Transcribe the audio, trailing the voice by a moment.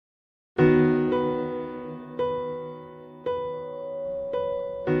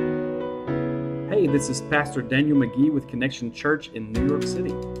Hey, this is Pastor Daniel McGee with Connection Church in New York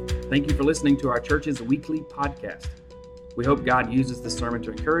City. Thank you for listening to our church's weekly podcast. We hope God uses this sermon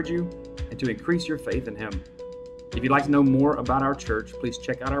to encourage you and to increase your faith in Him. If you'd like to know more about our church, please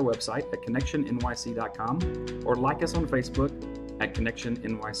check out our website at connectionnyc.com or like us on Facebook at Connection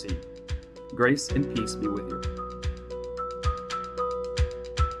NYC. Grace and peace be with you.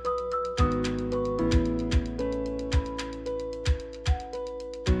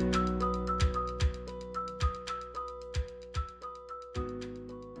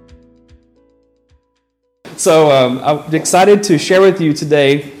 So I'm excited to share with you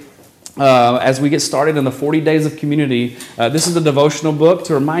today as we get started in the 40 Days of Community. This is the devotional book.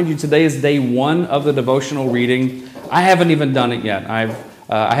 To remind you, today is day one of the devotional reading. I haven't even done it yet.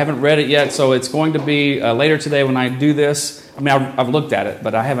 I haven't read it yet, so it's going to be later today when I do this. I mean, I've looked at it,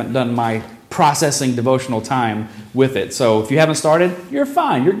 but I haven't done my processing devotional time with it. So if you haven't started, you're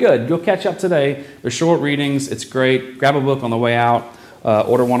fine. You're good. You'll catch up today. They're short readings. It's great. Grab a book on the way out.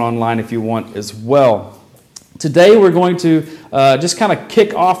 Order one online if you want as well. Today we're going to just kind of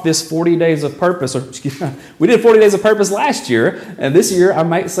kick off this 40 Days of Purpose. We did 40 Days of Purpose last year, and this year I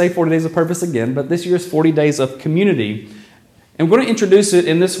might say 40 Days of Purpose again, but this year is 40 Days of Community. And we're going to introduce it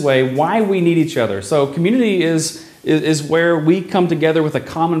in this way, why we need each other. So community is where we come together with a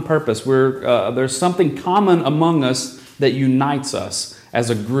common purpose, where there's something common among us that unites us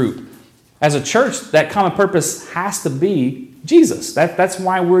as a group. As a church, that common purpose has to be Jesus. That's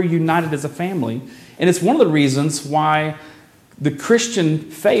why we're united as a family. And it's one of the reasons why the Christian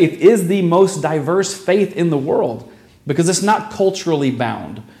faith is the most diverse faith in the world, because it's not culturally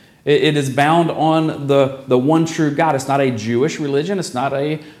bound. It is bound on the one true God. It's not a Jewish religion. It's not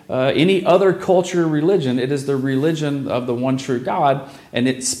any other culture religion. It is the religion of the one true God, and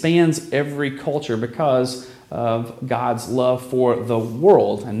it spans every culture because of God's love for the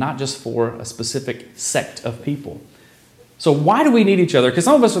world and not just for a specific sect of people. So why do we need each other? Because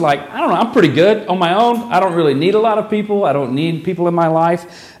some of us are like, I don't know, I'm pretty good on my own. I don't really need a lot of people. I don't need people in my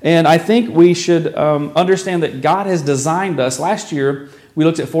life. And I think we should understand that God has designed us. Last year, we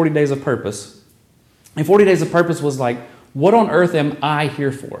looked at 40 Days of Purpose. And 40 Days of Purpose was like, what on earth am I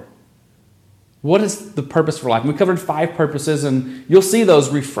here for? What is the purpose for life? And we covered 5 purposes, and you'll see those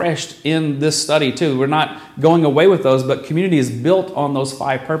refreshed in this study too. We're not going away with those, but community is built on those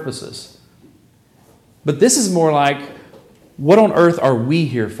 5 purposes. But this is more like, what on earth are we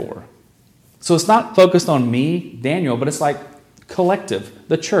here for? So it's not focused on me, Daniel, but it's like collective,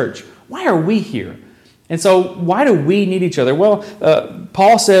 the church. Why are we here? And so why do we need each other? Well,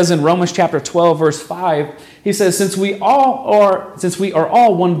 Paul says in Romans chapter 12, verse 5, he says, since we are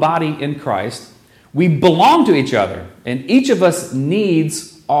all one body in Christ, we belong to each other, and each of us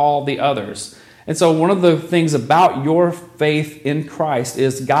needs all the others. And so one of the things about your faith in Christ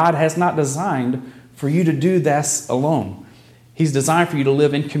is God has not designed for you to do this alone. He's designed for you to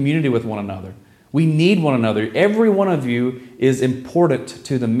live in community with one another. We need one another. Every one of you is important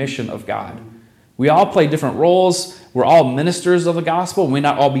to the mission of God. We all play different roles. We're all ministers of the gospel. We may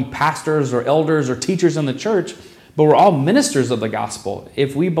not all be pastors or elders or teachers in the church, but we're all ministers of the gospel.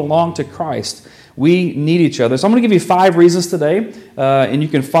 If we belong to Christ, we need each other. So I'm going to give you 5 reasons today, and you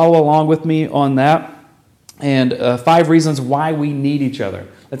can follow along with me on that. And 5 reasons why we need each other.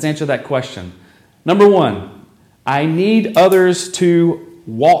 Let's answer that question. Number 1. I need others to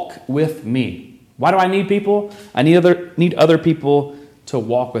walk with me. Why do I need people? I need other people to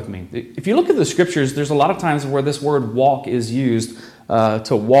walk with me. If you look at the scriptures, there's a lot of times where this word walk is used,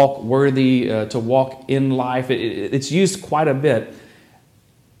 to walk worthy, to walk in life. It's used quite a bit.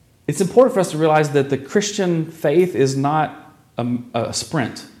 It's important for us to realize that the Christian faith is not a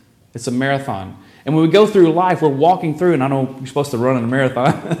sprint. It's a marathon. And when we go through life, we're walking through, and I know you're supposed to run in a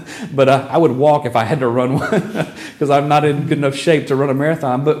marathon, but I would walk if I had to run one because I'm not in good enough shape to run a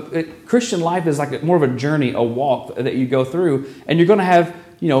marathon. But Christian life is like more of a journey, a walk that you go through, and you're going to have,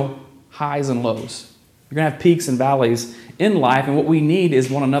 highs and lows. You're going to have peaks and valleys in life, and what we need is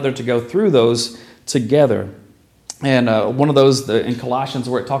one another to go through those together. And one of those in Colossians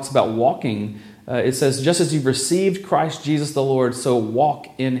where it talks about walking, it says, just as you've received Christ Jesus the Lord, so walk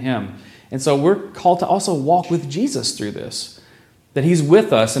in Him. And so we're called to also walk with Jesus through this, that He's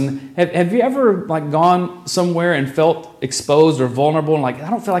with us. And have you ever gone somewhere and felt exposed or vulnerable and I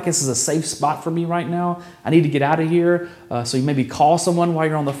don't feel like this is a safe spot for me right now. I need to get out of here. So you maybe call someone while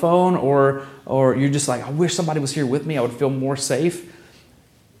you're on the phone, or you're just like, I wish somebody was here with me. I would feel more safe.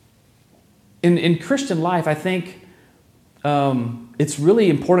 In Christian life, I think it's really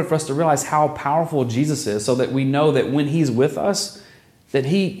important for us to realize how powerful Jesus is, so that we know that when He's with us, that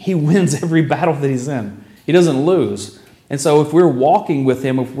he wins every battle that He's in. He doesn't lose. And so if we're walking with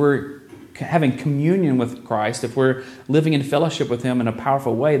Him, if we're having communion with Christ, if we're living in fellowship with Him in a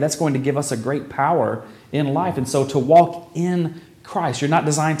powerful way, that's going to give us a great power in life. And so to walk in Christ, you're not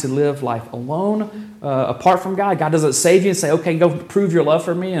designed to live life alone, apart from God. God doesn't save you and say, okay, go prove your love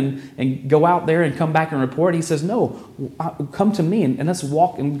for me and go out there and come back and report. He says, no, come to me and let's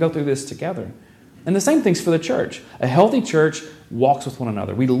walk and go through this together. And the same thing's for the church. A healthy church walks with one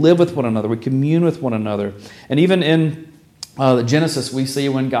another. We live with one another. We commune with one another. And even in Genesis, we see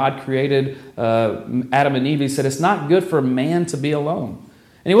when God created Adam and Eve, He said, it's not good for man to be alone.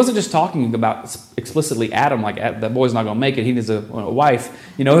 And He wasn't just talking about explicitly Adam, like that boy's not going to make it, he needs a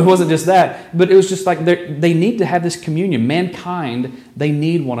wife. It wasn't just that. But it was just like they need to have this communion. Mankind, they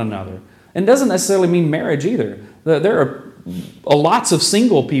need one another. And it doesn't necessarily mean marriage either. There are lots of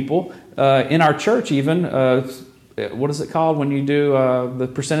single people in our church even. What is it called when you do the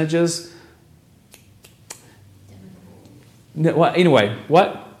percentages? Well, anyway,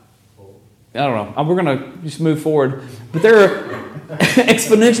 what? I don't know. We're going to just move forward. But there are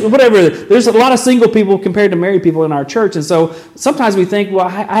exponential, whatever. There's a lot of single people compared to married people in our church. And so sometimes we think, well,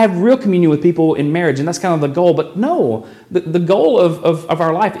 I have real communion with people in marriage, and that's kind of the goal. But no, the goal of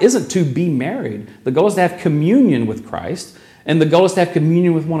our life isn't to be married. The goal is to have communion with Christ, and the goal is to have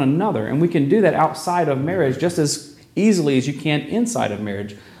communion with one another. And we can do that outside of marriage just as easily as you can inside of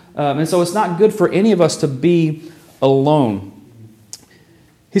marriage. And so it's not good for any of us to be alone.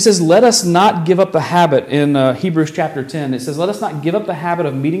 He says, let us not give up the habit in Hebrews chapter 10. It says, let us not give up the habit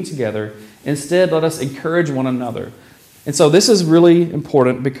of meeting together. Instead, let us encourage one another. And so this is really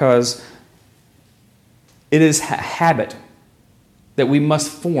important because it is a habit that we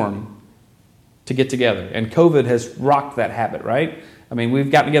must form to get together. And COVID has rocked that habit, right? I mean,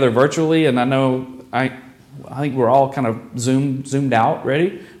 we've gotten together virtually, and I think we're all kind of zoomed out,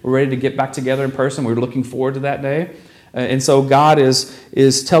 ready. We're ready to get back together in person. We're looking forward to that day. And so God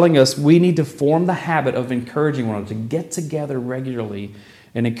is telling us we need to form the habit of encouraging one another, to get together regularly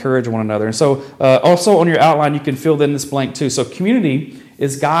and encourage one another. And so also on your outline, you can fill in this blank too. So community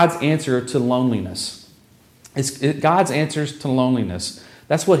is God's answer to loneliness. It's God's answers to loneliness.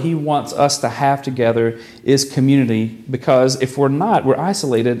 That's what He wants us to have together is community, because if we're not, we're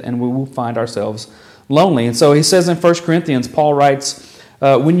isolated and we will find ourselves lonely. And so He says in 1 Corinthians, Paul writes,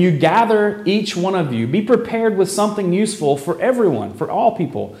 when you gather, each one of you, be prepared with something useful for everyone, for all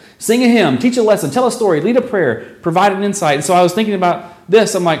people. Sing a hymn, teach a lesson, tell a story, lead a prayer, provide an insight. And so I was thinking about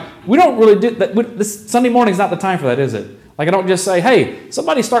this. I'm like, we don't really do that. This Sunday morning is not the time for that, is it? Like, I don't just say, hey,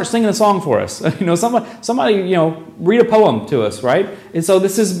 somebody start singing a song for us. Somebody, read a poem to us, right? And so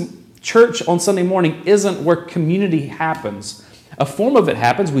this is church on Sunday morning isn't where community happens. A form of it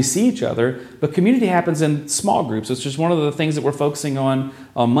happens, we see each other, but community happens in small groups. It's just one of the things that we're focusing on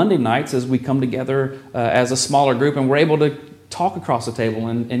Monday nights as we come together as a smaller group, and we're able to talk across the table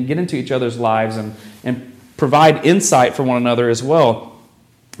and get into each other's lives and provide insight for one another as well.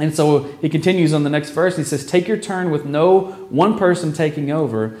 And so he continues on the next verse. He says, take your turn with no one person taking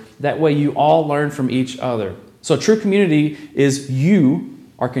over. That way you all learn from each other. So true community is you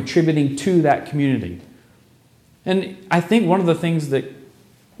are contributing to that community. And I think one of the things that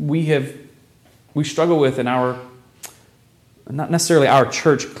we struggle with in our, not necessarily our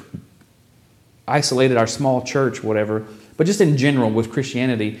church, isolated, our small church, whatever, but just in general with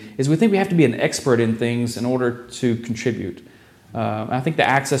Christianity, is we think we have to be an expert in things in order to contribute. I think the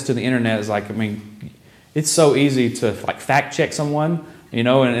access to the internet is it's so easy to fact check someone,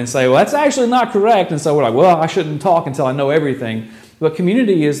 and say, well, that's actually not correct. And so we're like, well, I shouldn't talk until I know everything. But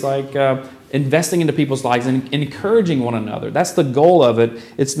community is investing into people's lives and encouraging one another. That's the goal of it.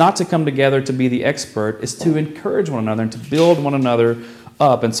 It's not to come together to be the expert. It's to encourage one another and to build one another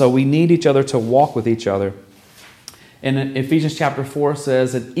up. And so we need each other to walk with each other. And Ephesians chapter 4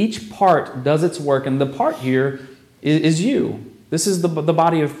 says that each part does its work. And the part here is you. This is the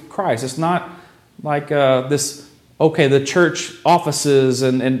body of Christ. It's not like the church offices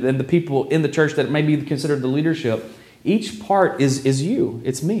and the people in the church that may be considered the leadership. Each part is you.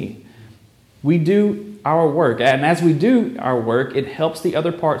 It's me. We do our work. And as we do our work, it helps the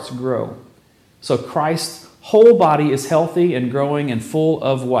other parts grow. So Christ's whole body is healthy and growing and full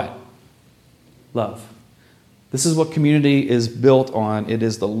of what? Love. This is what community is built on. It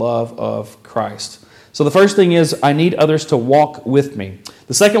is the love of Christ. So the first thing is, I need others to walk with me.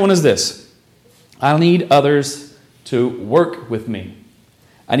 The second one is this. I need others to work with me.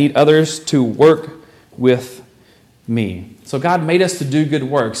 I need others to work with me. So God made us to do good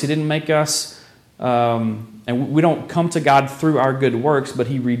works. He didn't make us, and we don't come to God through our good works, but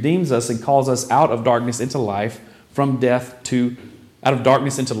He redeems us and calls us out of darkness into life, out of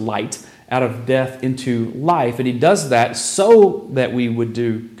darkness into light, out of death into life. And He does that so that we would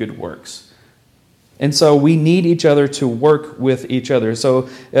do good works. And so we need each other to work with each other. So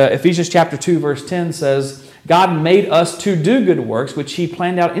Ephesians chapter 2, verse 10 says, God made us to do good works, which He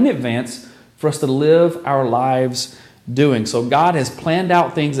planned out in advance for us to live our lives doing. So God has planned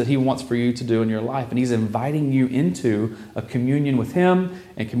out things that He wants for you to do in your life, and He's inviting you into a communion with Him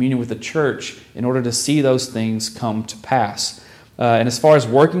and communion with the church in order to see those things come to pass. And as far as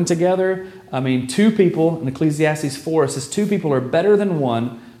working together, two people in Ecclesiastes 4 says 2 people are better than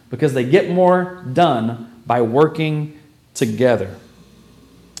one because they get more done by working together.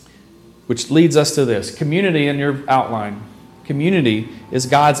 Which leads us to this. Community in your outline. Community is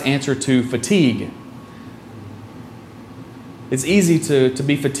God's answer to fatigue. It's easy to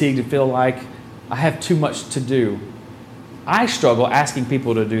be fatigued and feel like I have too much to do. I struggle asking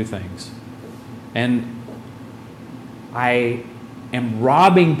people to do things. And I am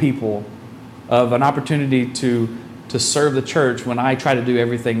robbing people of an opportunity to serve the church when I try to do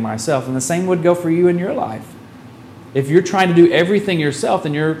everything myself. And the same would go for you in your life. If you're trying to do everything yourself,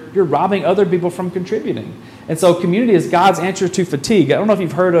 then you're robbing other people from contributing. And so community is God's answer to fatigue. I don't know if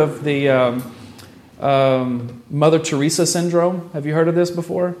you've heard of the Mother Teresa syndrome. Have you heard of this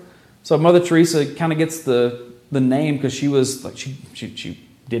before? So Mother Teresa kind of gets the name because she was like she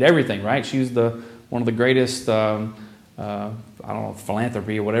did everything, right? She was one of the greatest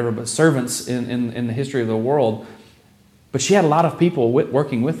philanthropy or whatever, but servants in the history of the world. But she had a lot of people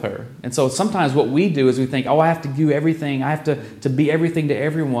working with her. And so sometimes what we do is we think, I have to do everything. I have to be everything to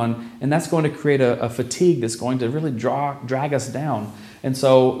everyone. And that's going to create a fatigue that's going to really drag us down. And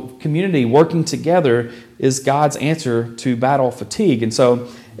so community, working together, is God's answer to battle fatigue. And so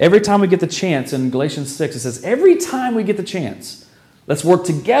every time we get the chance, in Galatians 6, it says, every time we get the chance, let's work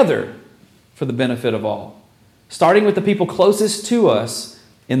together for the benefit of all. Starting with the people closest to us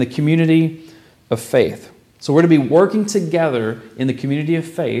in the community of faith. So we're to be working together in the community of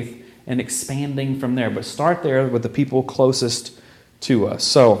faith and expanding from there. But start there with the people closest to us.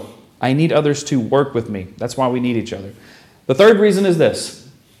 So I need others to work with me. That's why we need each other. The third reason is this.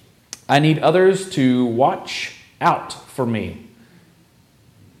 I need others to watch out for me.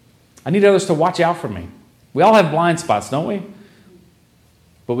 I need others to watch out for me. We all have blind spots, don't we?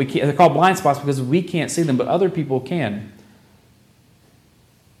 But they're called blind spots because we can't see them, but other people can.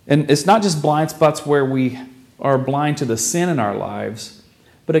 And it's not just blind spots where we are blind to the sin in our lives,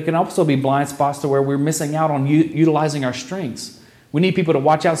 but it can also be blind spots to where we're missing out on utilizing our strengths. We need people to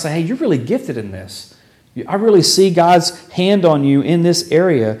watch out and say, hey, you're really gifted in this. I really see God's hand on you in this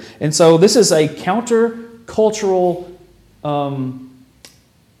area. And so this is a counter-cultural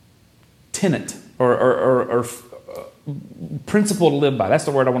tenet or principle to live by. That's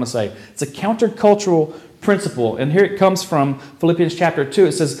the word I want to say. It's a counter-cultural principle. And here it comes from Philippians chapter 2.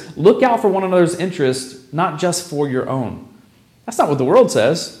 It says, look out for one another's interests, not just for your own. That's not what the world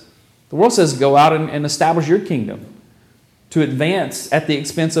says. The world says go out and establish your kingdom, to advance at the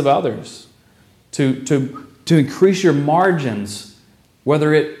expense of others, to increase your margins,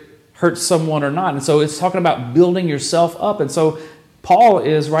 whether it hurts someone or not. And so it's talking about building yourself up. And so Paul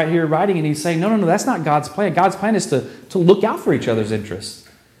is right here writing, and he's saying, no, that's not God's plan. God's plan is to look out for each other's interests,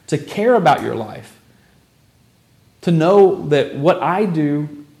 to care about your life, to know that what I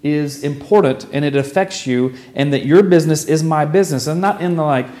do is important and it affects you, and that your business is my business. And not in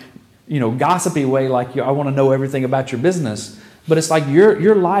the gossipy way, like I want to know everything about your business, but it's like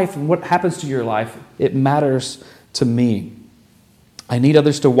your life and what happens to your life, it matters to me. I need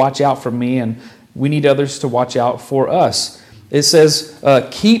others to watch out for me, and we need others to watch out for us. It says,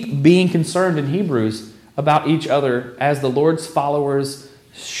 keep being concerned in Hebrews about each other as the Lord's followers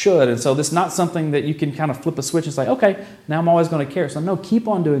should. And so this is not something that you can kind of flip a switch and say, okay, now I'm always going to care. So no, keep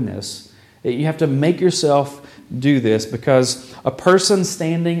on doing this. You have to make yourself do this, because a person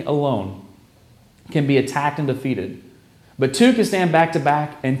standing alone can be attacked and defeated. But 2 can stand back to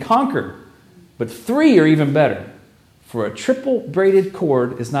back and conquer. But 3 are even better. For a triple braided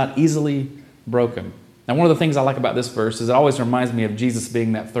cord is not easily broken. Now, one of the things I like about this verse is it always reminds me of Jesus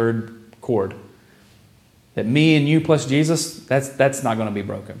being that third cord. That me and you plus Jesus, that's not going to be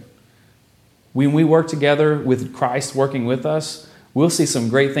broken. When we work together with Christ working with us, we'll see some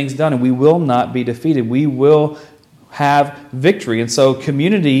great things done, and we will not be defeated. We will have victory. And so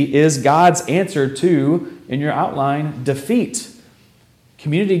community is God's answer to, in your outline, defeat.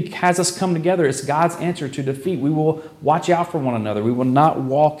 Community has us come together. It's God's answer to defeat. We will watch out for one another. We will not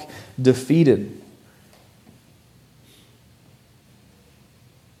walk defeated.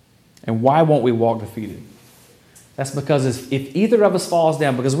 And why won't we walk defeated? That's because if either of us falls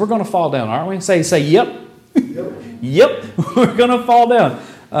down, because we're going to fall down, aren't we? Say yep. Yep, we're going to fall down.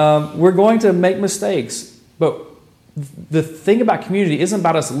 We're going to make mistakes. But The thing about community isn't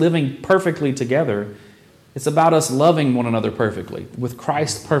about us living perfectly together. It's about us loving one another perfectly, with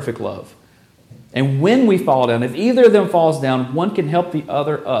Christ's perfect love. And when we fall down, if either of them falls down, one can help the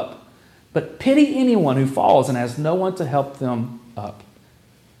other up. But pity anyone who falls and has no one to help them up.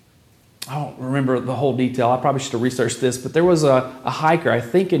 I don't remember the whole detail. I probably should have researched this, but there was a hiker, I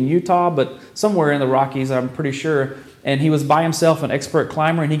think in Utah, but somewhere in the Rockies, I'm pretty sure, and he was by himself, an expert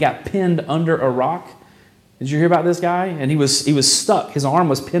climber, and he got pinned under a rock. Did you hear about this guy? And he was stuck. His arm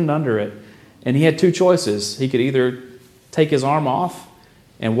was pinned under it, and he had two choices. He could either take his arm off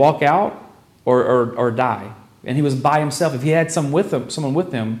and walk out or die. And he was by himself. If he had someone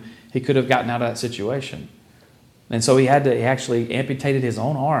with him, he could have gotten out of that situation. And so he actually amputated his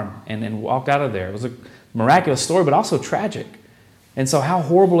own arm and walked out of there. It was a miraculous story, but also tragic. And so how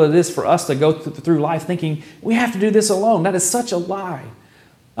horrible it is for us to go through life thinking we have to do this alone. That is such a lie.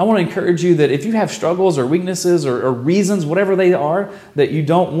 I want to encourage you that if you have struggles or weaknesses or reasons, whatever they are, that you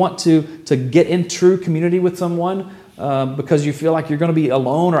don't want to get in true community with someone because you feel like you're going to be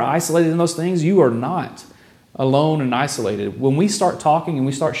alone or isolated in those things, you are not alone and isolated. When we start talking and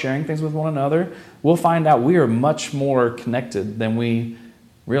we start sharing things with one another, we'll find out we are much more connected than we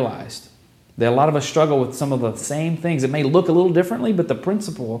realized. That a lot of us struggle with some of the same things. It may look a little differently, but the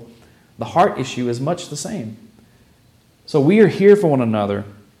principle, the heart issue is much the same. So we are here for one another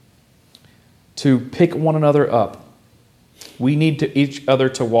to pick one another up. We need to each other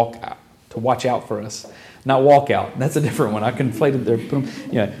to watch out for us. Not walk out. That's a different one. I conflated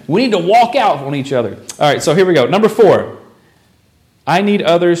there. We need to walk out on each other. All right, so here we go. Number 4. I need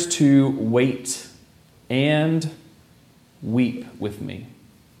others to wait and weep with me.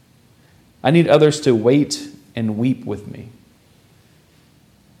 I need others to wait and weep with me.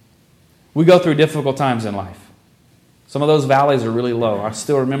 We go through difficult times in life. Some of those valleys are really low. I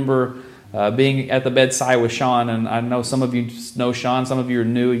still remember being at the bedside with Sean, and I know some of you know Sean, some of you are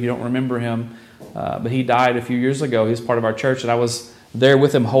new, you don't remember him. But he died a few years ago. He was part of our church, and I was there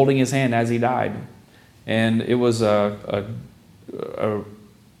with him holding his hand as he died. And it was a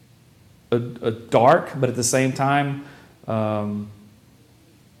dark, but at the same time, a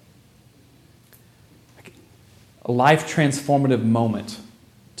life-transformative moment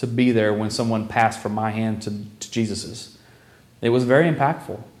to be there when someone passed from my hand to Jesus's. It was very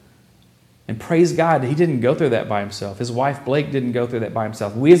impactful. And praise God, he didn't go through that by himself. His wife, Blake, didn't go through that by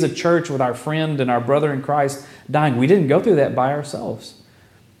himself. We as a church with our friend and our brother in Christ dying, we didn't go through that by ourselves.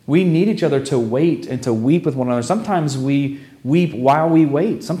 We need each other to wait and to weep with one another. Sometimes we weep while we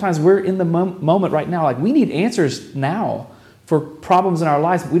wait. Sometimes we're in the moment right now. Like we need answers now for problems in our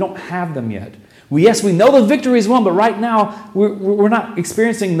lives, but we don't have them yet. Yes, we know the victory is won, but right now we're not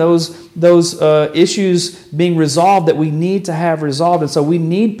experiencing those issues being resolved that we need to have resolved. And so we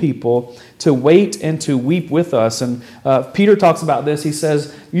need people to wait and to weep with us. And Peter talks about this. He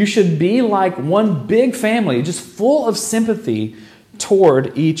says, you should be like one big family, just full of sympathy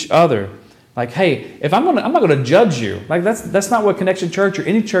toward each other. Like, hey, if I'm not going to judge you. Like that's not what Connection Church or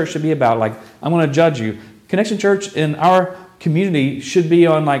any church should be about. Like, I'm going to judge you. Connection Church in our community should be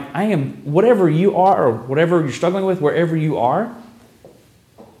on like, I am, whatever you are or whatever you're struggling with, wherever you are,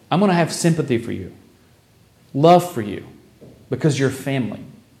 I'm going to have sympathy for you, love for you, because you're family.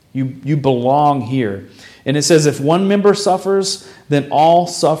 You belong here. And it says if one member suffers, then all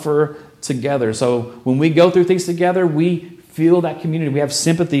suffer together. So when we go through things together, we feel that community. We have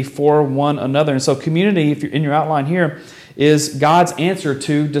sympathy for one another. And so community, if you're in your outline here, is God's answer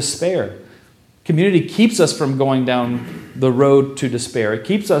to despair. Community keeps us from going down the road to despair. It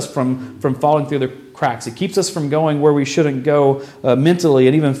keeps us from falling through the cracks. It keeps us from going where we shouldn't go mentally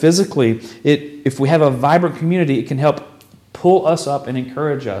and even physically. If we have a vibrant community, it can help pull us up and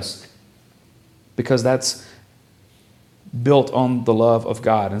encourage us because that's built on the love of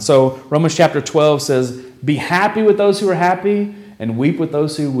God. And so Romans chapter 12 says, be happy with those who are happy and weep with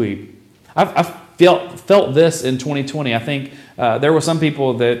those who weep. I've felt this in 2020. I think there were some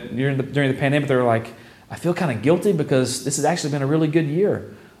people that during the pandemic, they were like, I feel kind of guilty because this has actually been a really good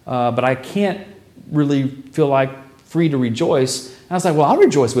year. But I can't really feel like free to rejoice. And I was like, well, I'll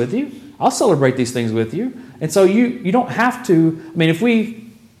rejoice with you. I'll celebrate these things with you. And so you don't have to, I mean, if we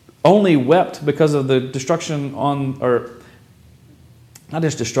only wept because of the destruction or not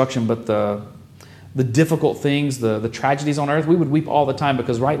just destruction, but the difficult things, the tragedies on earth, we would weep all the time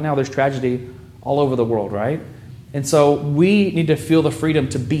because right now there's tragedy all over the world, right? And so we need to feel the freedom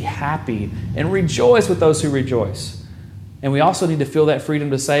to be happy and rejoice with those who rejoice. And we also need to feel that freedom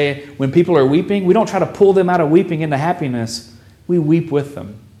to say, when people are weeping, we don't try to pull them out of weeping into happiness. We weep with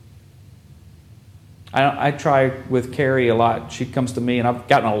them. I try with Carrie a lot. She comes to me, and I've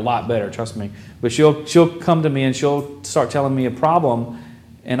gotten a lot better, trust me. But she'll come to me, and she'll start telling me a problem,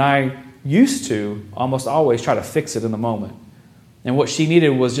 and I used to almost always try to fix it in the moment. And what she needed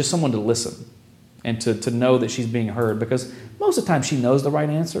was just someone to listen and to know that she's being heard, because most of the time she knows the right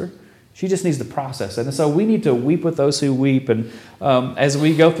answer. She just needs to process it. And so we need to weep with those who weep. And as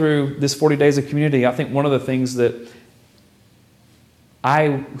we go through this 40 days of community, I think one of the things that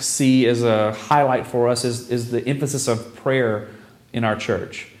I see as a highlight for us is the emphasis of prayer in our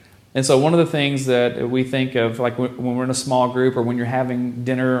church. And so one of the things that we think of, like when we're in a small group or when you're having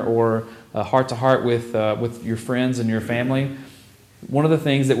dinner or heart-to-heart with your friends and your family, one of the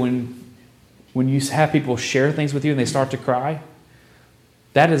things that when you have people share things with you and they start to cry,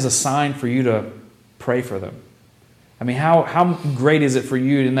 that is a sign for you to pray for them. I mean, how great is it for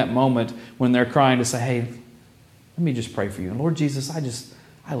you in that moment when they're crying to say, hey, let me just pray for you. And Lord Jesus,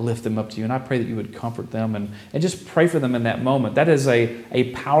 I lift them up to you, and I pray that you would comfort them and just pray for them in that moment. That is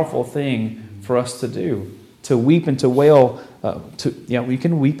a powerful thing for us to do, to weep and to wail. We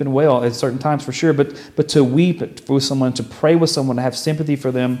can weep and wail at certain times for sure, but to weep with someone, to pray with someone, to have sympathy for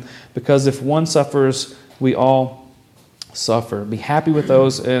them, because if one suffers, we all suffer. Be happy with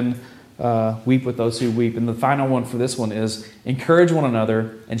those and weep with those who weep. And the final one for this one is encourage one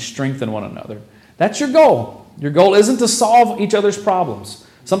another and strengthen one another. That's your goal. Your goal isn't to solve each other's problems.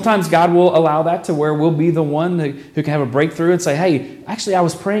 Sometimes God will allow that to where we'll be the one who can have a breakthrough and say, hey, actually I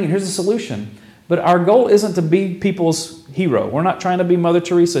was praying and here's a solution. But our goal isn't to be people's hero. We're not trying to be Mother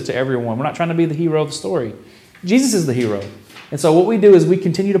Teresa to everyone. We're not trying to be the hero of the story. Jesus is the hero. And so what we do is we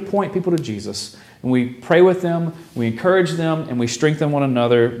continue to point people to Jesus. And we pray with them, we encourage them, and we strengthen one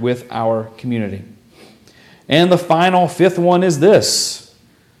another with our community. And the final, fifth one is this.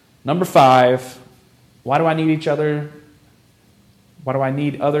 Number 5, why do I need each other? Why do I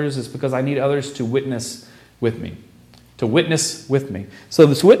need others? It's because I need others to witness with me. To witness with me. So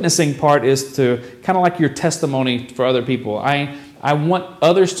this witnessing part is to kind of like your testimony for other people. I want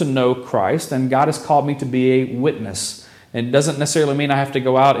others to know Christ, and God has called me to be a witness. And it doesn't necessarily mean I have to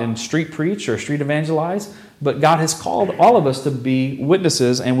go out and street preach or street evangelize, but God has called all of us to be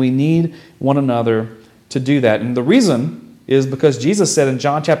witnesses, and we need one another to do that. And the reason is because Jesus said in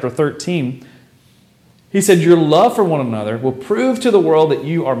John chapter 13, He said, your love for one another will prove to the world that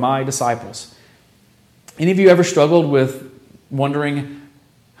you are my disciples. Any of you ever struggled with wondering,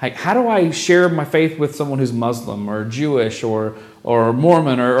 how do I share my faith with someone who's Muslim or Jewish or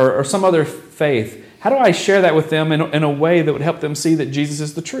Mormon or some other faith? How do I share that with them in a way that would help them see that Jesus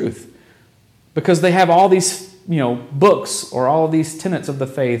is the truth? Because they have all these books or all of these tenets of the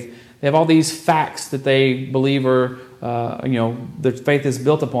faith. They have all these facts that they believe are, their faith is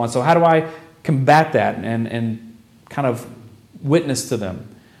built upon. So how do I combat that and kind of witness to them?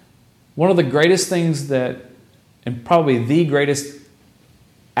 One of the greatest things and probably the greatest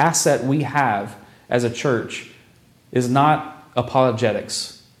asset we have as a church is not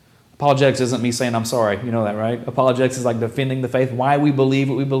apologetics. Apologetics isn't me saying I'm sorry. You know that, right? Apologetics is like defending the faith, why we believe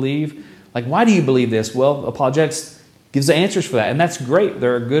what we believe. Like, why do you believe this? Well, apologetics gives the answers for that, and that's great.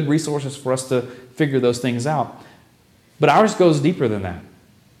 There are good resources for us to figure those things out. But ours goes deeper than that.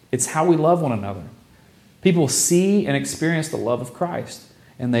 It's how we love one another. People see and experience the love of Christ,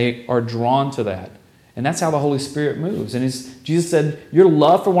 and they are drawn to that. And that's how the Holy Spirit moves. And Jesus said, your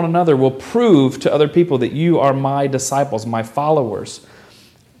love for one another will prove to other people that you are my disciples, my followers.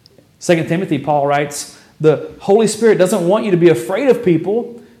 2 Timothy, Paul writes, the Holy Spirit doesn't want you to be afraid of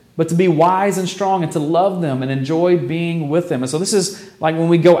people, but to be wise and strong and to love them and enjoy being with them. And so this is like when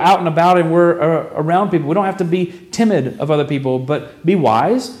we go out and about and we're around people, we don't have to be timid of other people, but be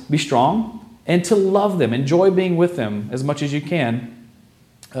wise, be strong, and to love them. Enjoy being with them as much as you can.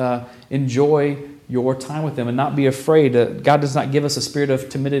 Enjoy your time with them and not be afraid. God does not give us a spirit of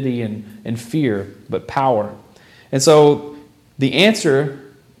timidity and fear, but power. And so the answer,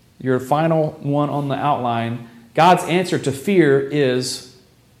 your final one on the outline, God's answer to fear is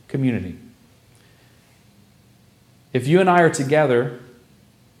community. If you and I are together,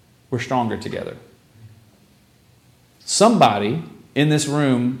 we're stronger together. Somebody in this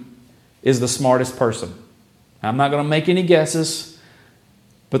room is the smartest person. I'm not going to make any guesses,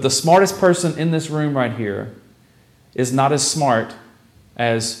 but the smartest person in this room right here is not as smart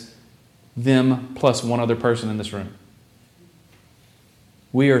as them plus one other person in this room.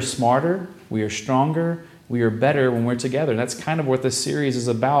 We are smarter, we are stronger, we are better when we're together. That's kind of what this series is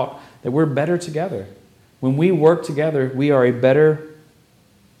about, that we're better together. When we work together, we are a better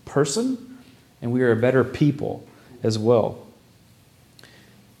person and we are a better people as well.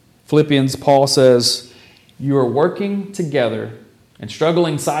 Philippians, Paul says, you are working together and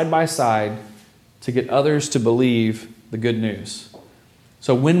struggling side by side to get others to believe the good news.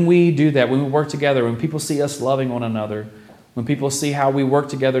 So when we do that, when we work together, when people see us loving one another, when people see how we work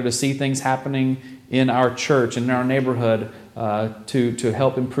together to see things happening in our church and in our neighborhood to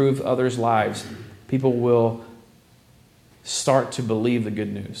help improve others' lives, people will start to believe the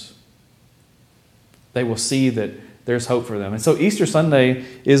good news. They will see that there's hope for them. And so Easter Sunday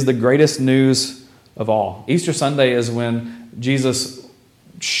is the greatest news of all. Easter Sunday is when Jesus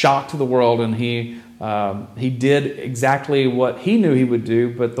shocked the world, and he did exactly what he knew he would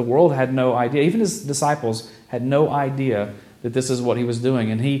do, but the world had no idea. Even his disciples had no idea that this is what he was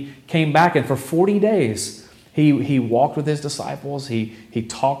doing. And he came back, and for 40 days, he walked with his disciples. He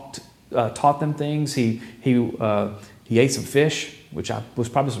taught them things. He ate some fish, which was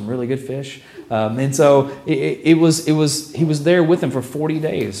probably some really good fish. And so he was there with them for 40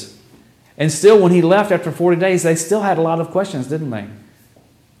 days. And still, when he left after 40 days, they still had a lot of questions, didn't they?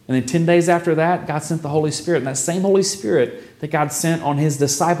 And then 10 days after that, God sent the Holy Spirit. And that same Holy Spirit that God sent on his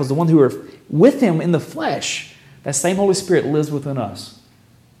disciples, the ones who were with him in the flesh, that same Holy Spirit lives within us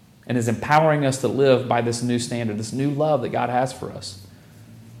and is empowering us to live by this new standard, this new love that God has for us.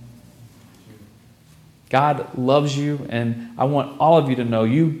 God loves you, and I want all of you to know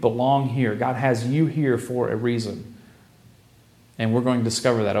you belong here. God has you here for a reason. And we're going to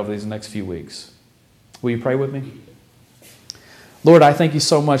discover that over these next few weeks. Will you pray with me? Lord, I thank you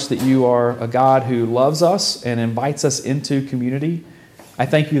so much that you are a God who loves us and invites us into community. I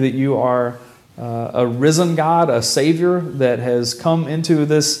thank you that you are a risen God, a Savior that has come into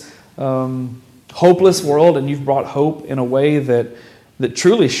this hopeless world, and you've brought hope in a way that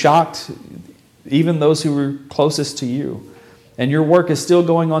truly shocked even those who were closest to you. And your work is still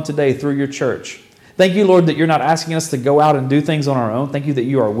going on today through your church. Thank you, Lord, that you're not asking us to go out and do things on our own. Thank you that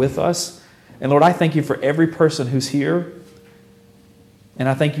you are with us. And Lord, I thank you for every person who's here. And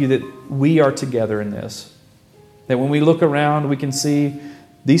I thank you that we are together in this. That when we look around, we can see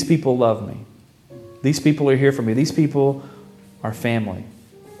these people love me. These people are here for me. These people are family.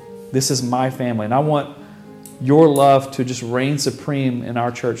 This is my family. And I want your love to just reign supreme in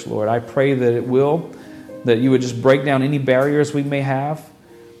our church, Lord. I pray that it will, that you would just break down any barriers we may have,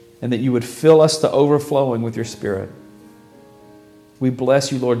 and that you would fill us to overflowing with your Spirit. We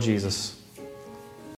bless you, Lord Jesus.